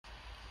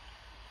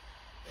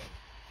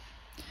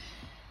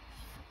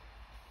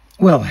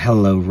Well,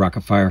 hello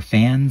Rock-afire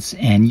fans,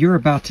 and you're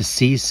about to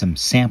see some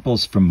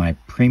samples from my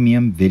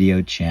premium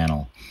video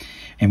channel.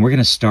 And we're going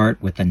to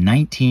start with a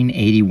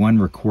 1981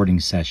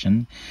 recording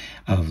session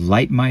of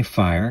Light My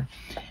Fire.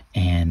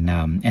 And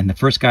the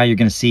first guy you're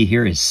going to see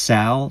here is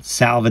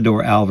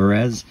Salvador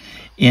Alvarez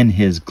in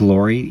his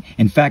glory.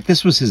 In fact,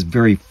 this was his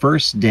very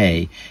first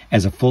day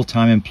as a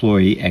full-time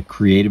employee at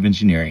Creative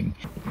Engineering.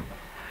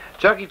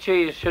 Chuck E.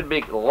 Cheese should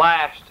be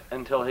lashed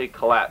until he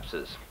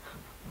collapses.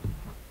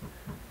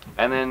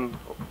 And then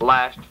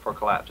lashed for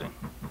collapsing.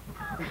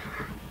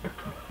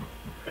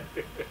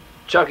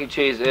 Chuck E.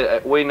 Cheese,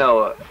 we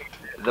know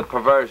the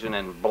perversion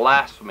and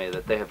blasphemy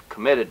that they have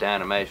committed to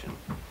animation.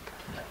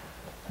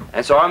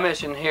 And so our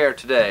mission here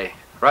today,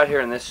 right here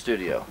in this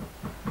studio,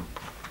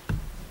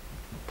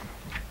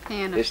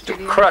 is to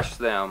crush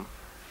them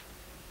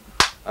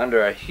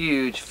under a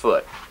huge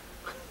foot.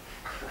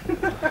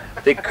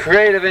 The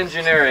Creative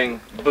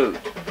Engineering boot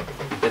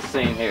is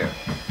seen here.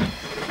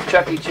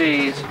 Chuck E.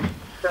 Cheese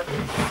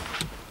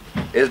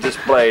is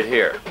displayed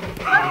here.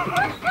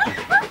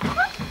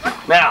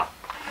 Now,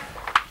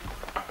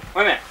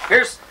 wait a minute.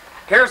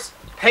 Here's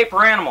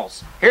paper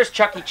animals. Here's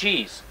Chuck E.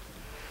 Cheese.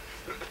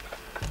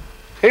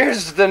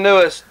 Here's the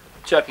newest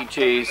Chuck E.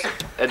 Cheese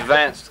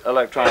advanced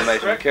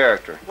electronimation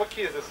character. What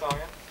key is this song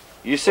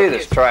in? You see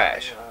this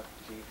trash.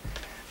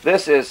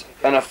 This is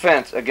an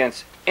offense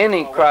against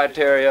any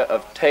criteria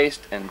of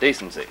taste and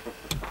decency.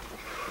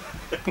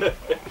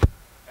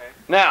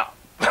 Now,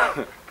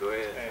 Go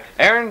ahead.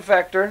 Aaron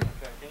Fector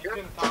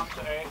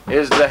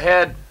is the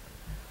head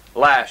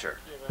lasher.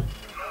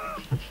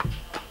 A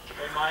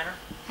minor?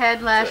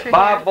 Head lasher.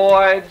 Bob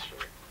Boyd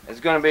is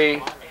going to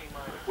be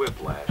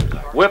Whiplash.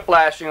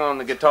 whiplashing on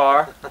the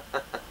guitar.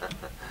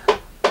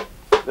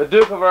 The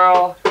Duke of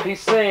Earl, he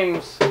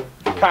seems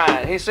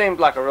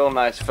like a real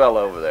nice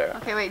fellow over there.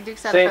 Okay, wait,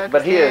 Duke's out of focus.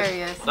 But he is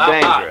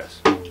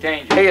dangerous.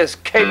 Dangerous. He is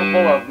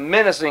capable of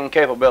menacing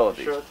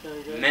capabilities.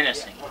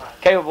 Menacing.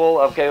 Capable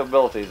of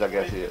capabilities, I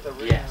guess he is.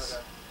 Yes.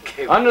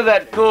 Under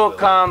that cool,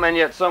 calm, and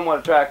yet somewhat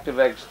attractive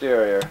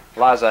exterior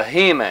lies a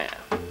He-Man.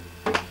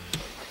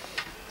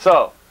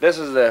 So, this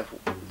is this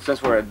is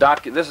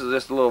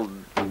just a little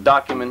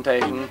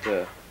documentation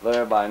to let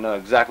everybody know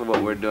exactly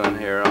what we're doing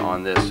here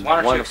on this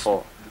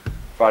wonderful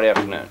Friday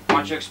afternoon. Why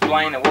don't you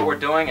explain that what we're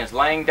doing is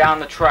laying down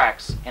the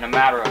tracks in a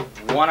matter of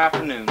one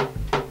afternoon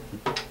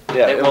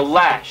that will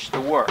lash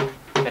the work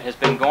that has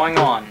been going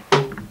on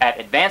at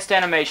Advanced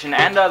Animation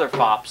and other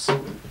FOPs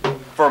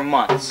for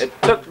months. It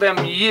took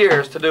them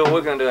years to do what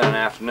we're going to do in an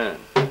afternoon.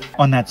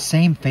 On that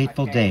same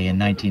fateful day in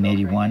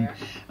 1981,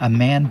 a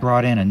man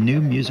brought in a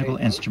new musical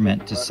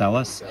instrument to sell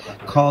us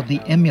called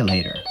the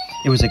emulator.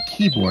 It was a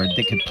keyboard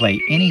that could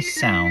play any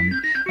sound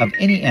of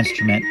any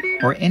instrument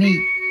or any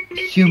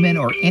human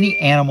or any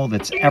animal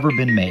that's ever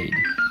been made,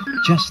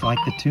 just like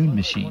the Tune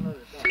Machine.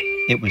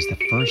 It was the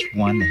first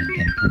one that had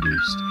been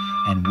produced,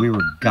 and we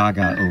were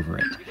gaga over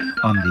it.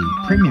 On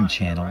the premium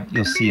channel,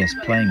 you'll see us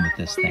playing with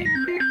this thing.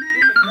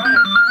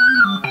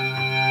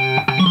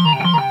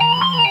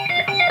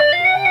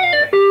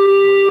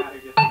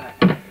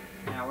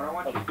 Now what I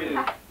want you to do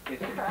is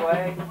to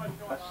play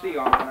a C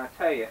arm when I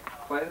tell you.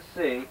 Play the C,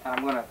 and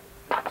I'm going to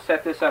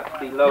set this up to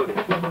be loaded.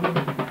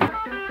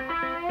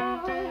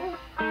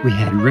 We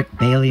had Rick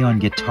Bailey on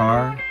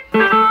guitar,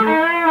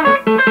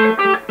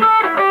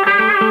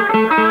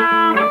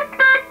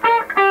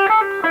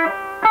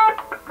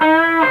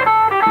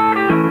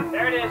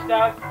 There it is,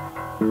 Doug.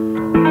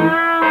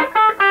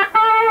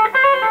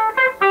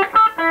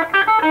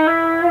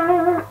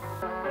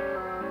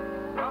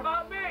 How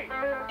about me?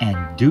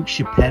 and Duke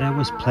Chiappetta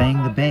was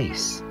playing the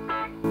bass.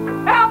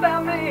 How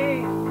about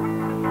me?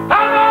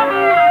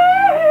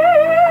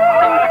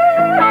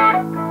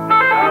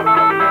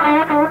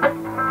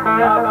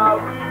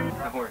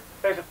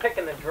 There's a pick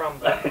in the drum.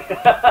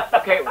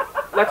 Okay,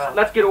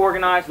 let's get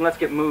organized and let's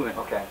get moving.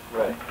 Okay,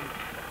 right.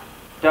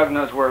 Doug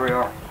knows where we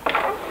are.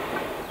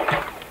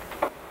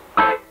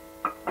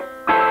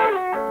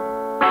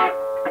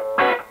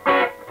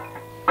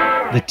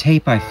 The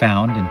tape I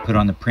found and put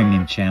on the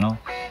premium channel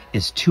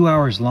is 2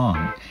 hours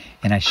long,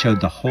 and I showed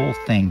the whole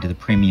thing to the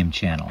premium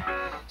channel.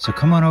 So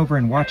come on over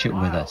and watch it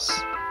with us.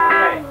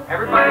 Okay,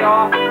 everybody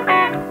off.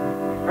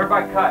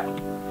 Everybody cut.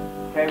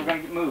 Okay, we're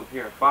going to get moved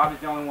here. Bob is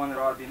the only one that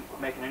ought to be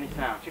making any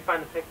sound. Did you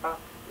find the pick, Bob?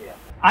 Yeah.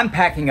 I'm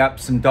packing up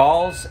some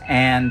dolls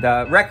and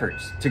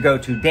records to go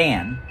to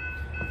Dan,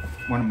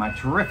 one of my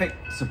terrific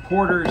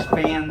supporters,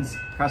 fans,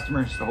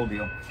 customers, the whole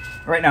deal.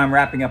 Right now I'm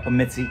wrapping up a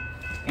Mitzi,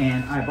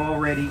 and I've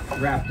already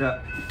wrapped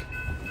up,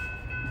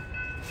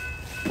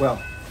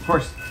 well, of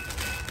course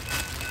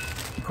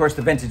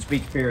the vintage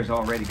beach beer has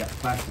already got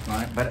plastic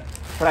on it, but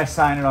I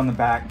sign it on the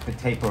back, put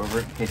tape over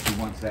it in case he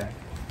wants that.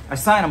 I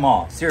sign them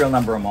all, serial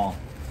number them all.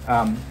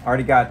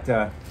 Already got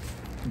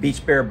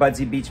Beach Bear,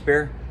 Budsy Beach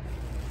Bear.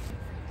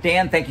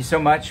 Dan, thank you so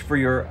much for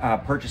your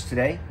purchase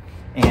today.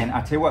 And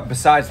I'll tell you what,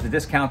 besides the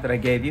discount that I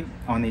gave you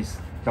on these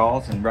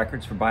dolls and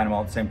records for buying them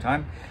all at the same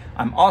time,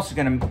 I'm also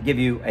going to give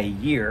you a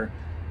year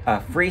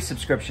free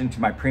subscription to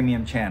my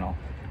premium channel.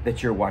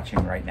 that you're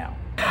watching right now.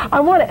 I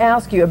want to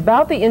ask you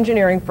about the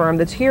engineering firm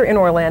that's here in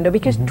Orlando,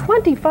 because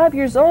 25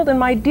 years old, and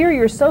my dear,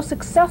 you're so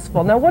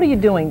successful. Now, what are you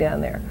doing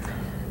down there?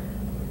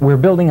 We're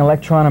building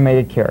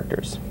electron-animated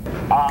characters.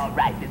 All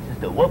right, this is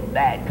the Wolf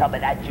Man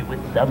coming at you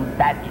with some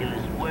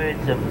fabulous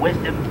words of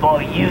wisdom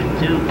for you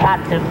to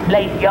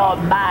contemplate your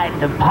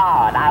mind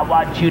upon. I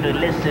want you to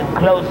listen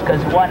close,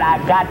 because what I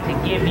got to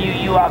give you,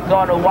 you are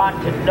going to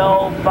want to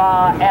know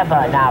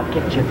forever. Now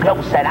get you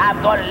close and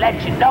I'm going to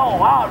let you know.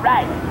 All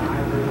right.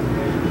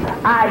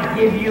 I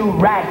give you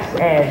racks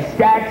and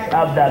stacks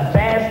of the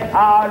best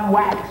on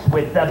wax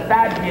with the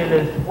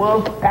fabulous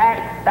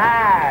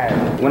Rock-afire.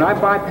 When I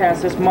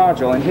bypass this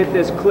module and hit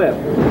this clip,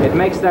 it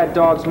makes that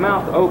dog's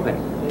mouth open.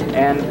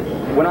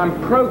 And when I'm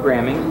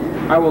programming,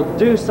 I will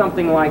do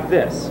something like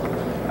this.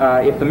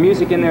 If the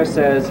music in there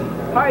says,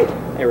 hi,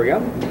 here we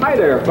go. Hi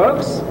there,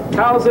 folks.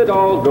 How's it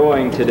all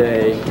going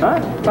today? Huh?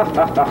 Ha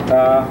ha ha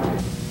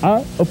ha.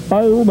 I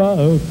found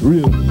my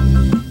thrill.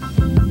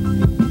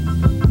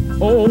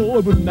 Oh,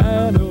 a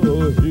banana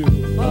hill.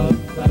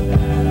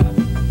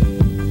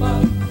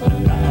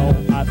 Now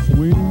I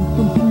swing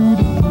from tree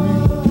to tree.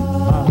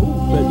 I hope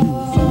that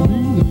you'll see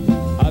me.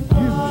 I'd give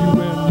you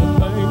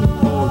anything,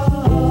 'cause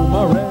you're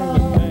my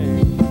orangutan.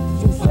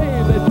 So say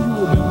that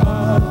you'll be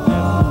mine,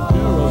 and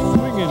you're a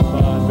swinging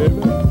mine,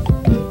 baby.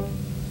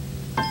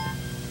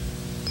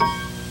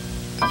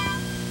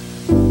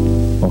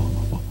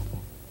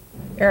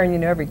 Aaron, you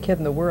know every kid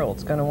in the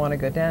world's going to want to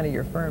go down to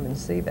your firm and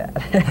see that.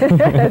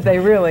 They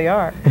really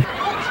are.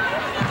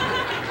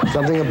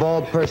 Something a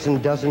bald person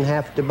doesn't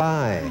have to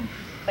buy.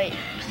 Wait,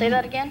 say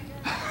that again?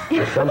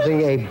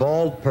 Something a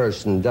bald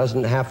person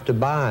doesn't have to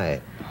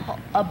buy.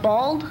 A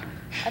bald?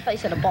 I thought you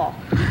said a ball.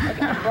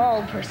 Okay, a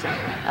bald person.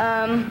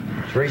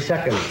 3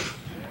 seconds.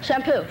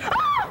 Shampoo.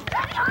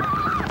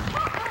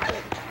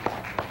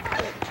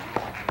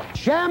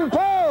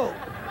 Shampoo!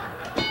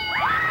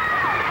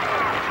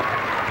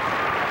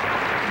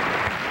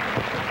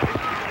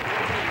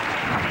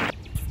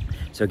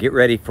 So get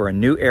ready for a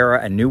new era,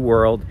 a new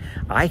world.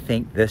 I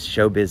think this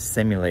Showbiz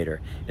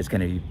simulator is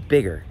going to be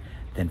bigger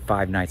than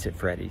Five Nights at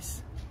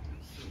Freddy's.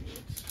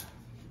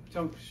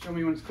 Show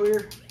me when it's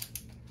clear.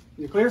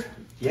 You clear?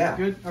 Yeah.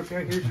 Good.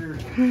 Okay. Here's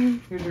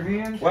your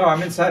hand. Wow,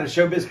 I'm inside a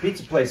Showbiz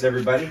pizza place,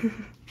 everybody.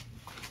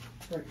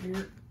 Right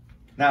here.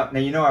 Now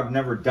you know I've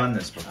never done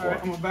this before. All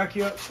right, I'm gonna back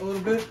you up a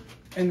little bit,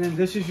 and then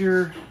this is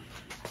your.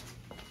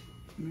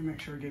 Let me make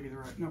sure I gave you the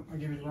right. No, I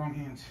gave you the wrong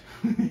hands.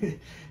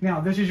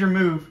 Now this is your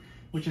move,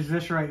 which is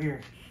this right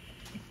here.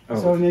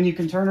 Oh. So and then you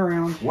can turn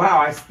around.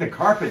 Wow, the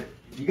carpet.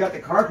 You got the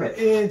carpet.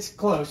 It's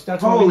close.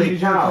 That's holy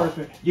cow.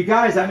 Carpet. You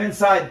guys, I'm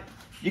inside.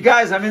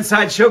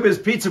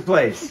 Showbiz pizza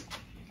place.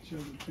 Show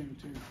the thing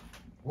too.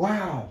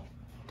 Wow,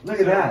 look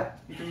at that.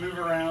 You can move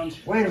around.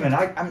 Wait a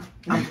minute,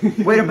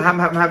 wait a minute, I'm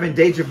having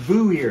deja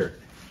vu here.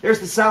 There's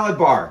the salad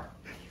bar.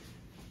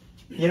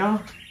 You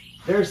know,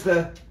 there's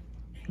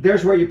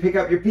where you pick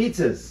up your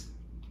pizzas.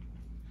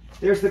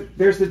 There's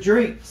the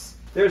drinks.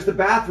 There's the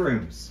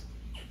bathrooms.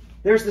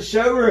 There's the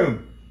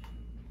showroom.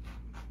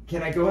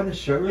 Can I go in the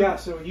showroom? Yeah,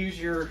 so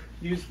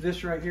use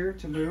this right here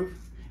to move.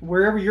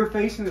 Wherever you're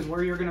facing is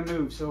where you're going to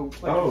move. So.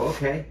 Like, oh,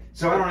 okay.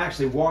 So I don't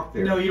actually walk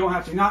there. No, you don't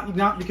have to.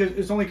 Not because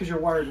it's only because you're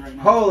wired right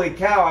now. Holy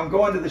cow! I'm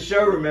going to the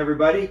showroom,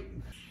 everybody.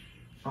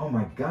 Oh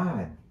my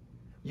God,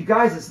 you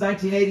guys! It's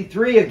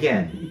 1983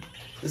 again.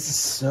 This is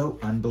so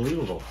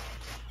unbelievable.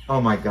 Oh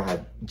my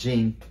God,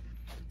 Gene,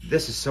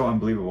 this is so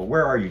unbelievable.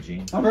 Where are you,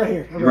 Gene? I'm right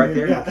here. You're right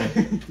there. Yeah.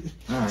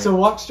 All right. So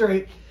walk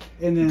straight.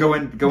 And then go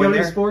in to there?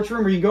 the sports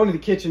room, or you can go into the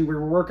kitchen. We're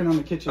working on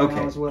the kitchen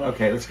now as well.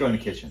 Okay, let's go in the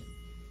kitchen.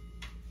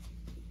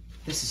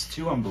 This is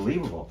too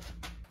unbelievable.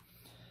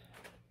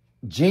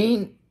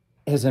 Gene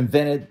has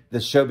invented the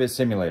Showbiz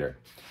simulator,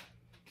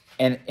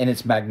 and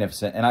it's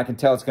magnificent. And I can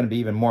tell it's going to be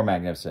even more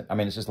magnificent. I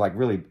mean, it's just like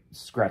really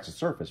scratch the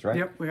surface, right?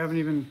 Yep, we haven't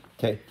even.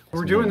 Okay,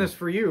 we're doing this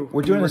for you.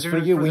 We're doing this for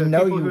you. We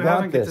know you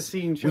love this.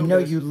 We know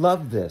you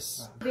love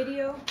this.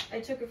 Video.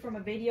 I took it from a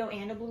video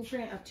and a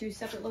blueprint of 2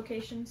 separate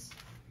locations.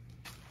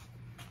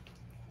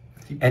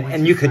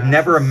 And you could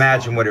never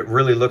imagine what it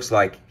really looks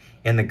like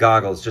in the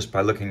goggles just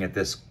by looking at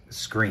this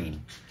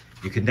screen.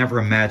 You could never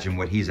imagine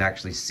what he's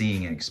actually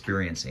seeing and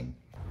experiencing.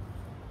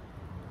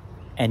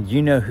 And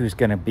you know who's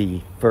going to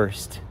be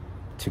first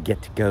to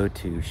get to go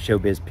to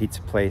Showbiz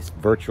Pizza Place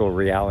virtual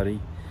reality?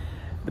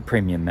 The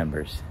premium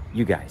members,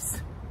 you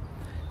guys.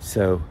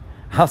 So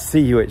I'll see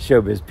you at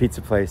Showbiz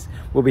Pizza Place.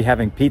 We'll be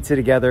having pizza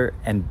together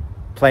and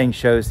playing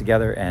shows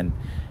together and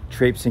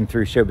traipsing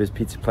through Showbiz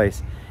Pizza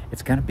Place.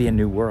 It's going to be a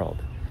new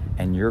world,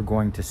 and you're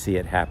going to see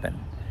it happen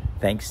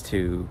thanks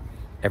to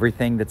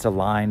everything that's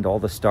aligned, all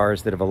the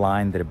stars that have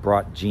aligned, that have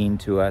brought Gene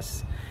to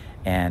us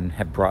and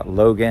have brought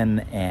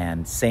Logan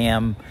and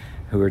Sam,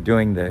 who are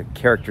doing the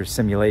character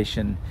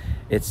simulation.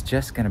 It's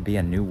just going to be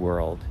a new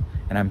world,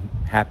 and I'm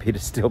happy to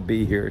still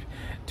be here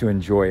to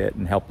enjoy it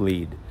and help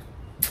lead.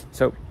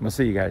 So we'll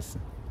see you guys.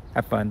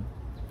 Have fun.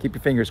 Keep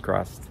your fingers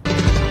crossed.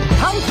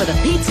 Come for the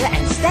pizza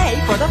and stay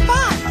for the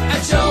fun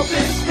at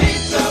Showbiz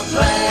Pizza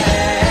Place.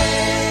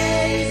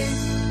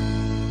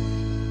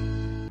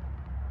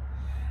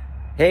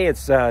 Hey,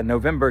 it's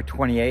November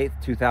 28th,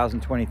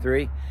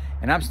 2023,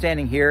 and I'm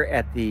standing here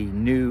at the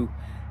new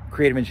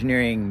Creative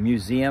Engineering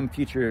Museum,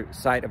 future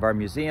site of our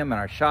museum and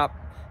our shop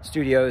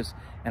studios,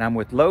 and I'm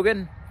with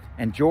Logan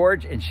and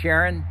George and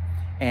Sharon,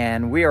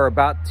 and we are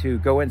about to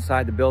go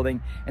inside the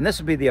building, and this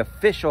will be the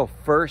official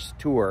first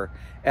tour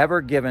ever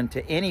given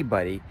to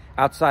anybody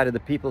outside of the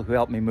people who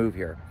helped me move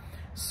here.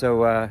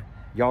 So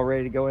y'all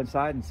ready to go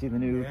inside and see the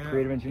new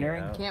Creative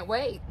Engineering? Can't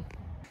wait.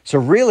 So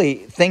really,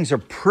 things are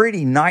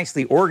pretty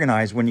nicely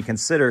organized when you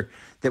consider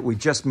that we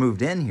just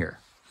moved in here.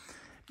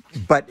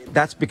 But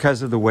that's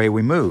because of the way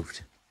we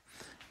moved.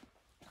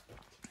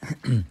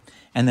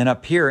 And then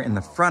up here in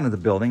the front of the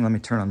building, let me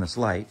turn on this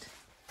light.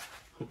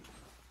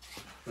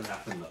 What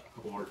happened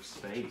to Orc's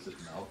face? It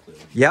melted.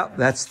 Yep,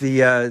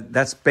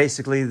 that's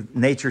basically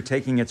nature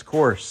taking its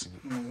course.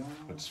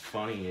 What's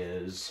funny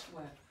is,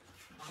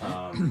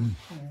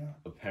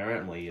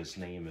 apparently his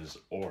name is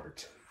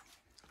Ort.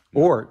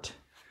 Ort?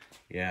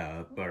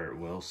 Yeah, Bert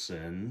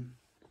Wilson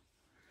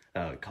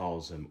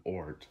calls him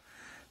Ort.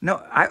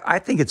 No, I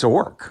think it's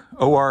Orc.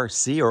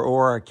 O-R-C or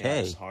O-R-K.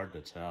 Yeah, it's hard to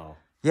tell.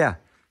 Yeah.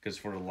 Because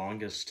for the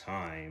longest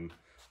time,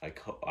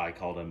 I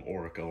called him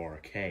Orc,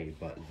 O-R-K,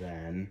 but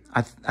then...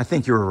 I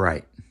think you were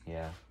right.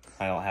 Yeah.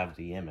 I don't have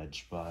the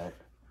image, but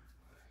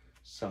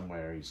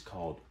somewhere he's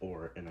called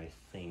Ort, and I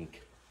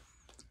think...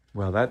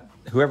 Well,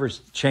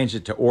 whoever's changed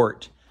it to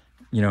Ort,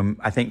 you know,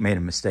 I think made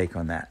a mistake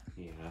on that.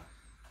 Yeah.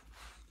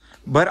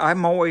 But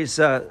I'm always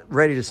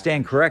ready to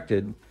stand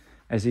corrected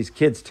as these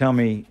kids tell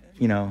me,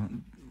 you know,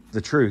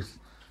 the truth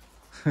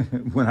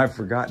when I've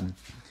forgotten.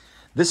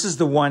 This is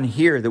the one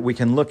here that we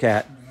can look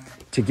at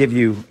to give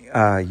you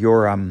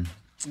your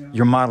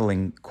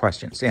modeling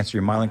questions, to answer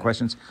your modeling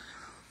questions.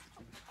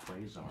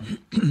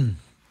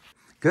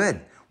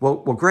 Good. Well,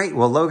 great.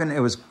 Well, Logan, it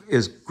was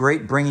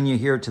great bringing you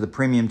here to the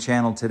premium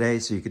channel today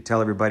so you could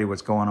tell everybody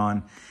what's going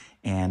on.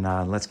 And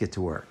let's get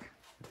to work.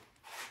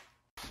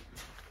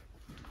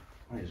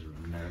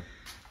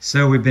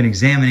 So we've been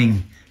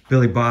examining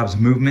Billy Bob's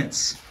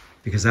movements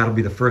because that'll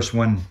be the first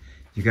one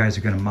you guys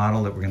are going to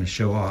model that we're going to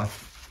show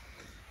off.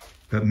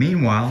 But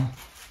meanwhile,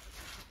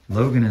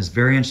 Logan is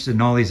very interested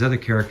in all these other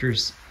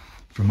characters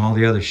from all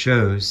the other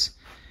shows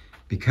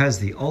because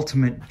the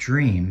ultimate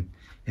dream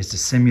is to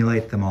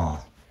simulate them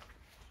all.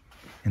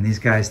 And these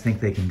guys think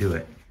they can do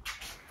it.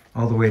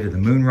 All the way to the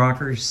Moon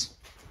Rockers,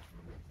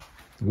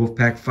 the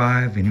Wolfpack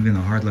 5, and even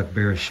the Hard Luck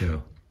Bears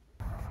show.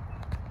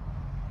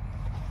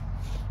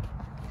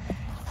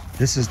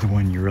 This is the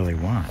one you really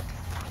want.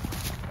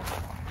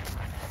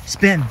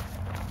 Spin.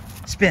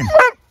 Spin.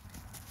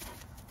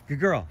 Good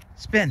girl.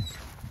 Spin.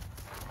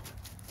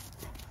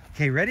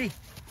 Okay, ready?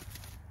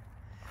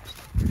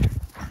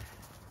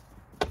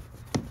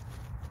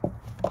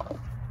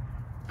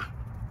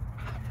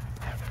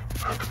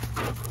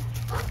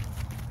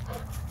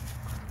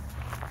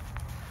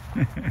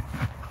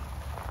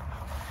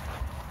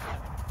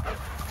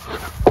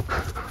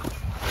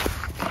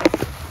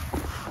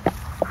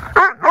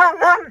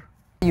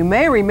 You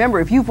may remember,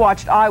 if you've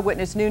watched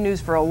Eyewitness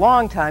News for a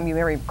long time, you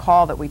may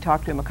recall that we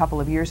talked to him a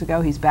couple of years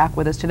ago. He's back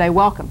with us today.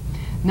 Welcome.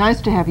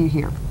 Nice to have you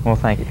here. Well,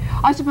 thank you.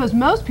 I suppose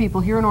most people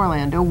here in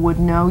Orlando would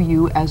know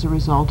you as a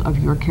result of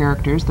your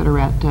characters that are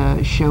at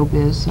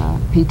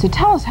Showbiz Pizza.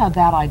 Tell us how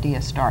that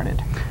idea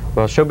started.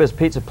 Well, Showbiz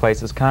Pizza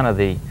Place is kind of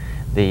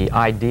the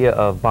idea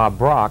of Bob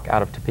Brock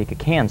out of Topeka,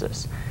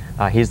 Kansas.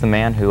 He's the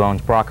man who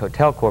owns Brock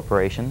Hotel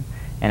Corporation,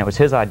 and it was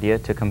his idea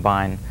to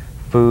combine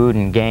food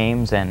and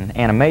games and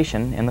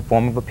animation in the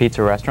form of a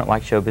pizza restaurant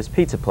like Showbiz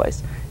Pizza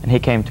Place. And he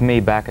came to me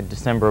back in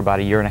December about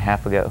a year and a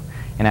half ago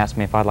and asked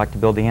me if I'd like to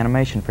build the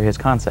animation for his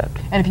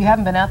concept. And if you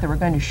haven't been out there, we're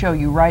going to show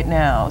you right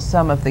now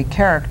some of the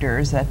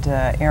characters that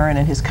Aaron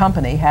and his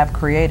company have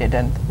created.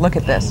 And look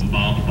at this.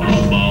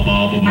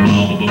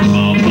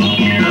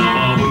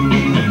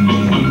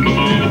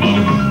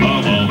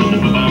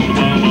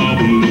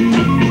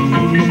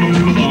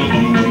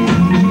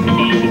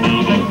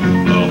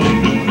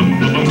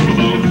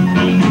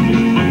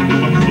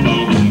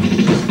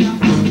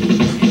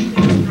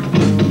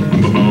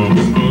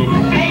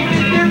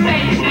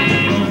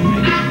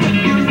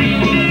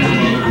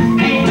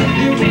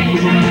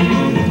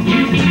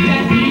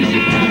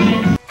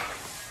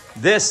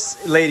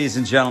 This, ladies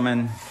and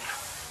gentlemen,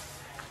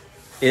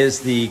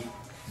 is the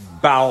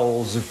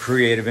bowels of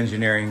creative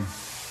engineering,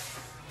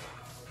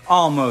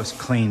 almost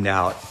cleaned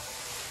out.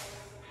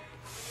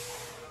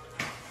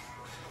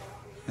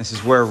 This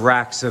is where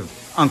racks of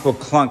Uncle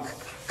Clunk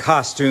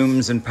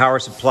costumes and power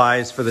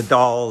supplies for the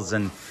dolls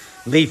and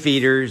leaf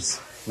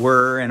eaters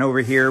were, and over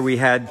here we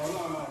had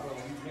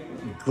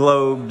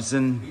globes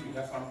and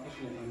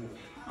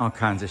all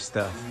kinds of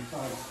stuff.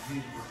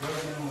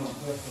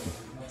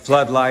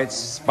 Floodlights,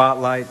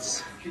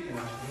 spotlights.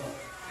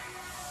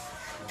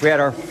 We had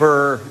our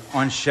fur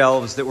on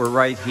shelves that were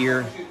right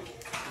here.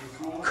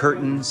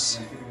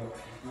 Curtains,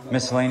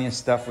 miscellaneous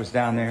stuff was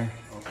down there.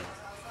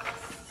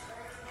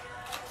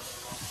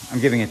 I'm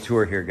giving a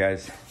tour here,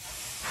 guys.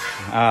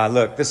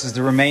 Look, this is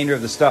the remainder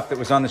of the stuff that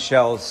was on the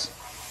shelves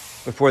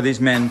before these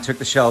men took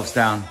the shelves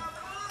down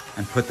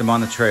and put them on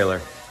the trailer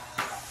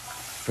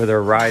for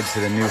their ride to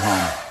the new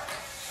home.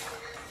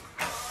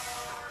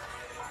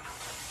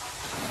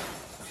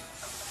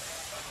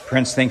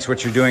 Prince thinks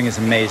what you're doing is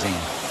amazing.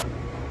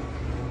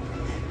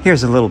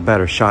 Here's a little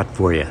better shot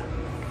for you.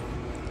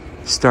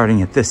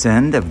 Starting at this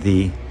end of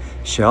the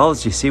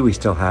shelves, you see we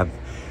still have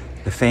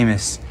the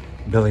famous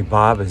Billy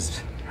Bob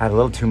has had a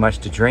little too much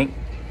to drink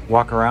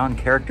walk around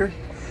character,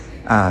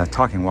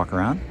 talking walk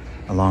around,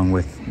 along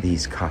with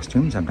these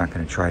costumes. I'm not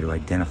going to try to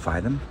identify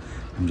them.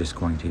 I'm just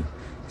going to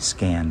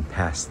scan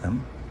past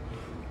them.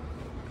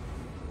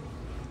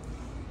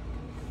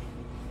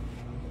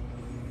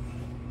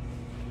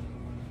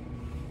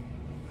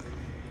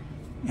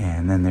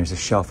 And then there's a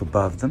shelf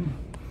above them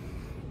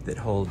that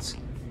holds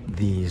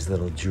these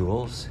little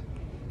jewels.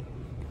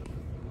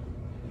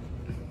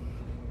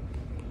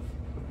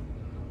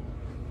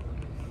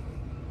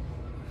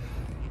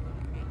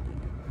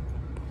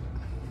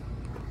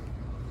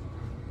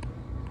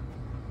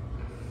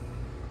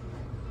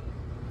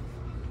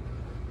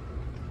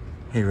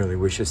 He really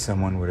wishes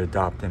someone would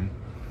adopt him.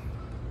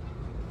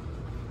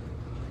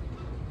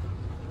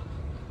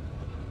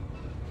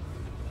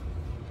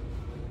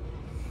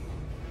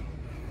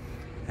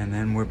 And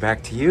then we're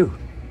back to you.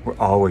 We're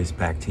always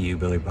back to you,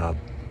 Billy Bob.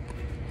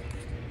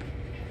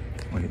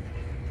 Wait,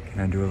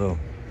 can I do a little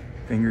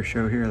finger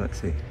show here?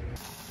 Let's see.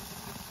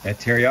 That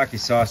teriyaki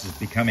sauce is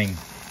becoming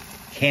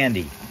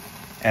candy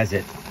as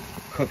it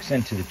cooks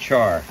into the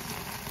char.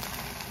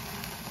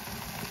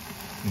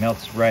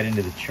 Melts right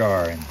into the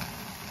char and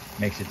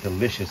makes it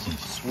delicious and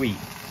sweet.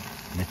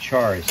 And the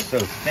char is so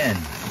thin.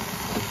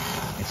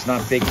 It's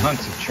not big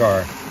hunks of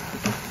char. I'm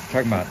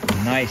talking about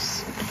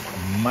nice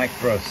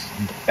micro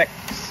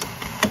specks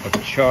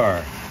of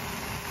char.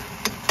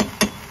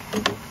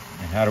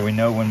 And how do we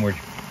know when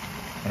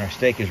our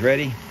steak is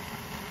ready?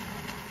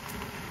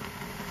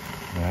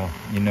 Well,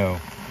 you know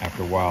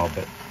after a while,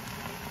 but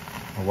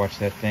I'll watch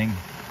that thing.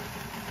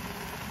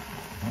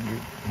 100,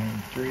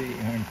 103,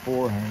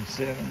 104,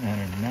 107,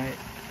 109,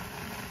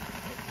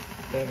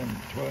 11,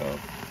 12,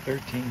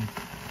 13.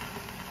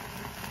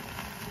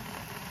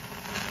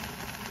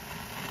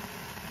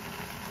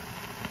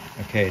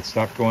 Okay, it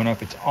stopped going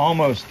up. It's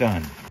almost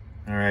done.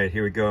 All right,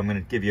 here we go. I'm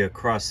going to give you a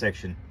cross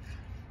section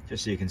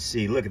just so you can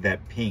see. Look at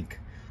that pink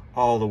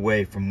all the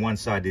way from one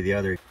side to the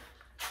other.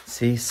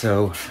 See,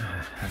 so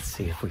let's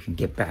see if we can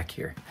get back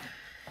here.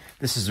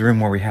 This is the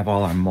room where we have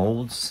all our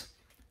molds.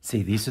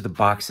 See, these are the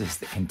boxes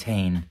that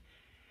contain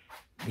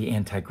the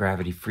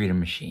anti-gravity freedom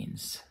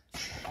machines.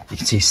 You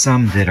can see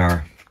some that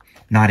are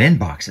not in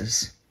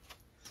boxes.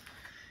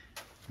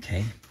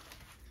 Okay.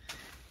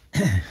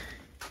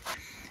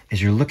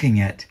 As you're looking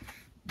at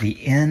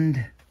the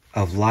end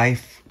of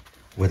life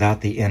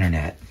without the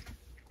internet,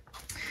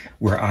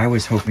 where I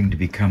was hoping to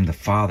become the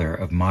father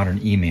of modern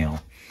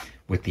email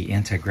with the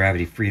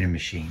anti-gravity freedom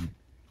machine.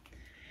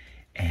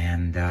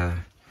 And,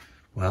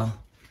 well,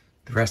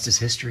 the rest is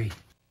history.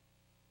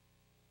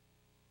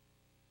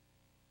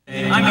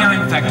 I'm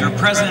Aaron Fector,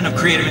 President of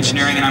Creative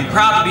Engineering, and I'm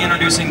proud to be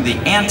introducing the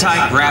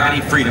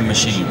Anti-Gravity Freedom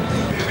Machine.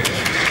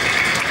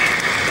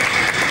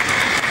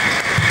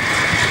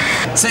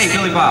 Say,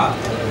 Billy Bob,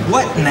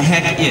 what in the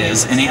heck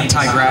is an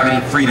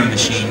anti-gravity freedom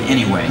machine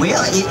anyway?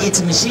 Well, it's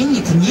a machine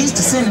you can use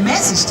to send a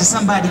message to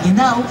somebody you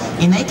know,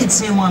 and they can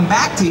send one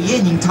back to you,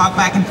 and you can talk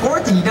back and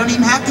forth, and you don't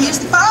even have to use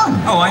the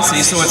phone. Oh, I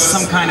see. So it's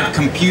some kind of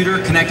computer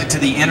connected to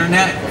the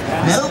internet?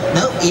 Nope,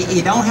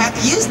 you don't have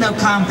to use no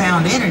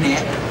compound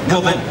internet.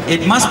 Well, but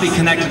it must be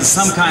connected to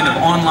some kind of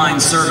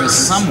online service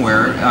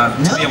somewhere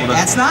to be able to...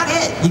 That's not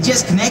it. You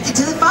just connect it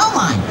to the phone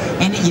line,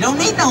 and you don't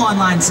need no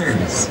online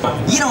service.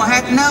 You don't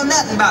have to know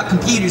nothing about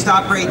computers to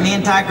operate an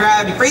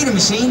anti-gravity freedom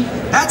machine.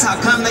 That's how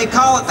come they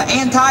call it the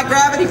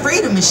anti-gravity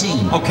freedom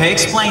machine. Okay,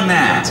 explain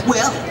that.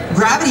 Well,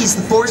 gravity is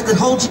the force that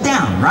holds you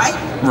down, right?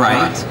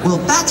 Right. Well,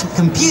 that's what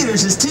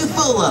computers is too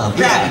full of,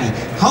 gravity.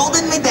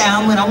 Holding me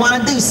down when I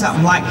want to do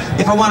something, like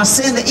if I want to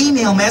send an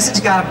email message,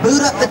 you got to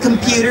boot up the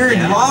computer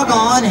and log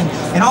on,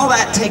 and all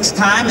that takes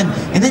time,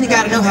 and then you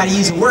got to know how to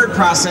use a word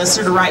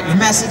processor to write your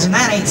message, and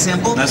that ain't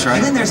simple. That's right.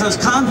 And then there's those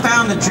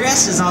confound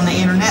addresses on the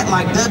internet,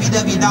 like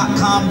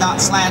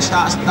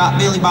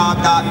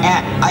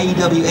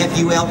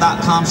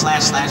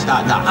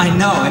www.com/billybob.@iewful.com//. I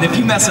know, and if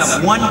you mess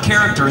up one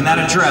character in that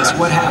address,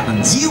 what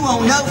happens? You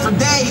won't know for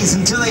days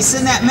until they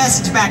send that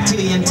message back to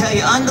you and tell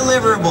you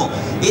undeliverable.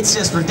 It's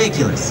just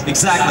ridiculous.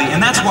 Exactly,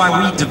 and that's why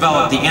we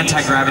developed the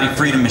anti-gravity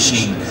freedom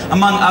machine.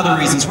 Among other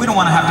reasons, we don't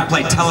want to have to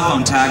play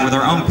telephone tag with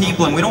our own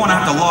people, and we don't want to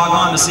have to log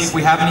on to see if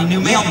we have any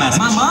new mail messages.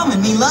 My mom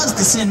and me loves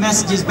to send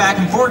messages back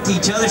and forth to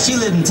each other. She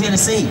lives in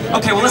Tennessee.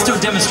 Okay, well, let's do a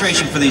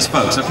demonstration for these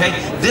folks, okay?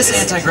 This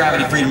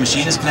anti-gravity freedom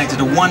machine is connected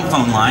to one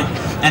phone line,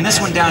 and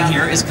this one down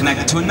here is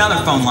connected to another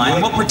phone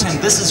line. We'll pretend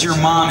this is your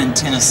mom in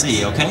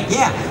Tennessee, okay?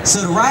 Yeah, so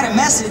to write a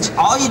message,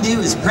 all you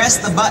do is press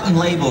the button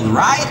labeled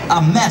Write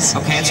a Message.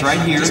 Okay, it's right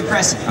here. Just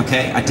press it.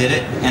 Okay, I did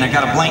it, and I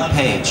got a blank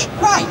page.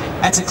 Right,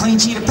 that's a clean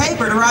sheet of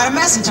paper to write a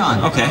message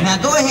on. Okay. Now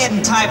go ahead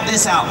and type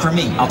this out for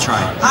me. I'll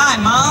try. Hi,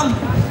 Mom.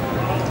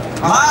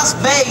 Las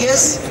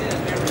Vegas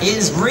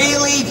is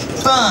really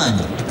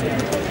fun.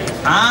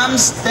 I'm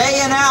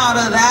staying out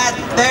of that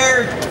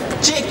there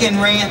chicken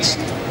ranch,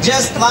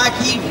 just like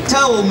he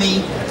told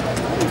me.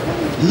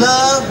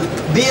 Love,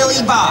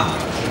 Billy Bob.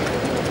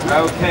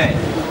 Okay.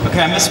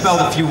 Okay, I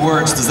misspelled a few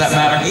words. Does that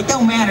matter? It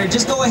don't matter.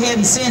 Just go ahead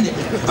and send it.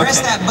 Press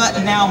that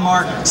button now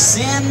marked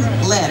Send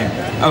Letter.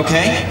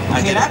 Okay.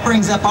 Okay, that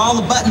brings up all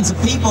the buttons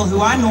of people who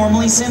I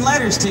normally send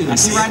letters to. You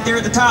see right there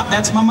at the top?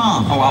 That's my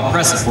mom. Oh, I'll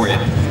press it for you.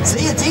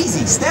 See, it's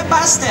easy. Step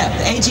by step.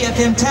 The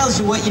AGFM tells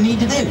you what you need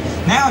to do.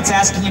 Now it's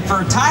asking you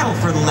for a title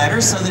for the letter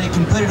so that it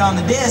can put it on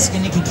the disc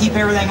and it can keep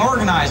everything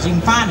organized. You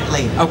can find it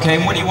later. Okay,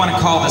 and what do you want to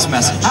call this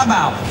message? How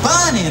about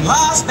Fun in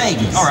Las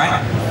Vegas? All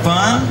right.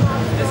 Fun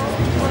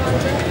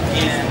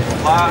in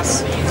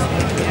Las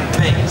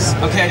Vegas.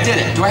 Okay, I did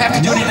it. Do I have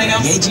to do anything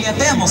else? The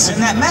AGFM will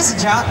send that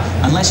message out.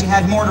 Unless you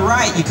had more to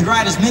write, you could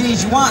write as many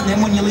as you want, and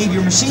then when you leave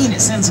your machine,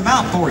 it sends them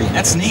out for you.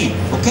 That's neat.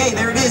 Okay,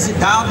 there it is. It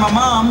dialed my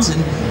mom's,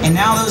 and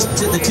now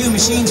the two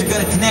machines are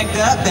going to connect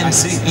up. And, I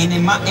see. And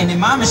in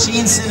my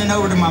machine, sending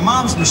over to my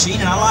mom's machine,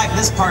 and I like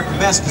this part the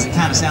best because it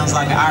kind of sounds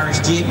like an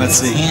Irish jig. Let's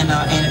see. And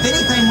if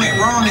anything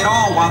went wrong at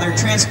all while they're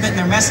transmitting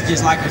their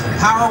messages, like if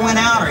power went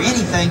out or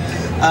anything,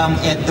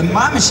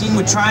 my machine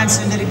would try and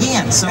send it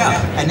again. So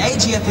an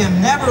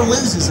AGFM never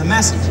loses a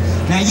message.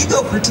 Now you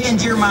go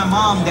pretend you're my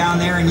mom down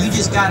there and you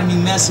just got a new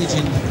message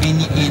and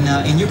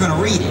you're going to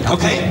read it.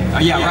 Okay.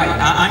 Yeah, right.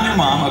 I'm your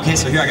mom. Okay,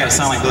 so here I got to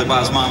sound like Billy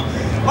Bob's mom.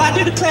 Well, I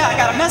do declare I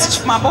got a message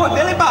from my boy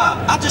Billy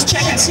Bob. I'll just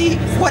check and see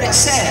what it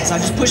says. I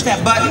just push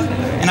that button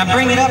and I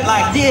bring it up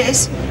like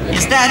this.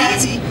 It's that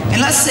easy.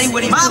 And let's see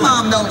what he's doing. My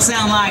mom don't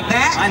sound like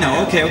that. I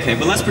know. Okay,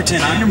 but let's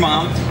pretend I'm your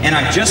mom and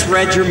I just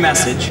read your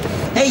message.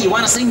 Hey, you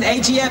want to sing the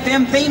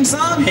AGFM theme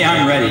song? Hey,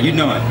 I'm ready. You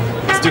know it.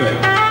 Let's do it.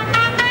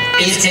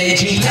 It's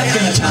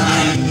AGFM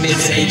time.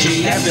 It's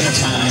AGFM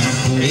time.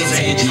 It's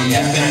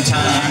AGFM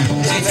time.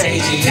 It's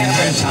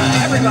AGFM time.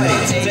 Everybody,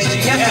 it's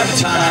AGFM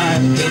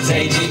time. It's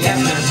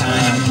AGFM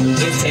time.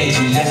 It's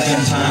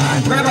AGFM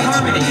time. Grab a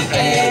harmony.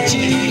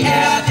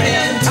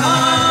 AGFM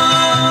time.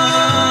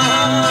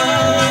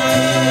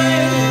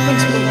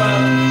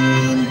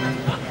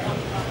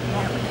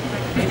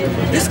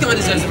 This guy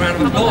deserves a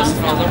round of applause as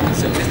far as I'm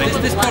concerned.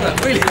 This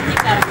product really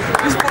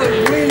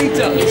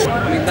does.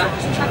 I mean, that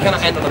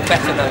cannot end on a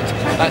better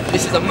note.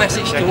 This is a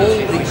message to all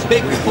these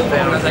big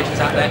football organisations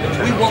out there.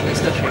 We want this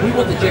stuff. We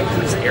want the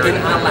Jeffersons in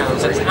our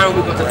lounge. That's Aaron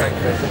we've got to thank.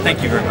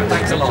 Thank you very much.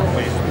 Thanks a lot.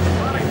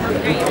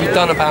 We've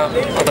done about,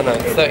 I don't know,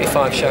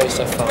 35 shows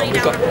so far.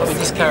 We've got, I mean,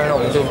 just carrying on,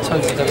 we're doing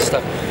tons of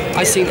stuff.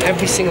 I've seen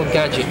every single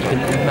gadget you can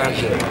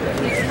imagine.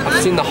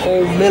 I've seen the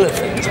whole mill of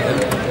things.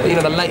 You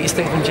know, the latest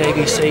thing from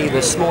JVC,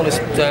 the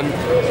smallest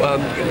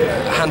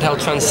handheld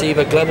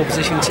transceiver, global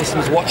positioning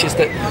systems, watches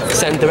that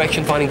send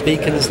direction-finding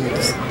beacons and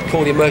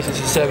call the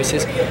emergency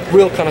services,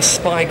 real kind of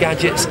spy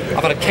gadgets.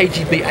 I've had a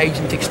KGB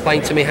agent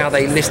explain to me how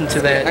they listen to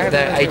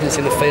their agents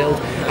in the field,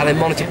 how they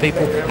monitor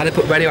people, how they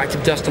put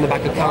radioactive dust on the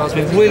back of cars.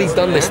 We've really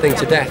done this thing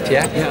to death,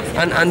 yeah?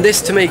 And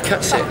this, to me,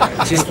 cuts it.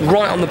 This is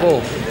right on the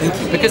ball.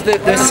 Because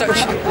there's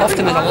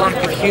often there's a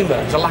lack of humour,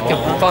 there's a lack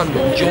of fun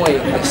and joy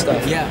in this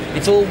stuff.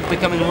 It's all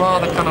becoming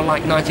rather kind of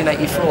like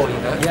 1984, you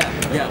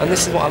know? And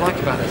this is what I like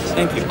about it.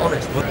 Thank you.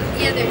 Honest.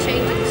 Yeah, they're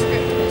changing the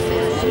script.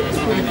 It's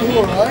pretty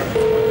cool, right?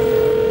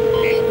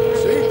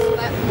 See?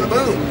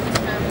 Boom.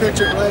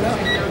 Picture it right up.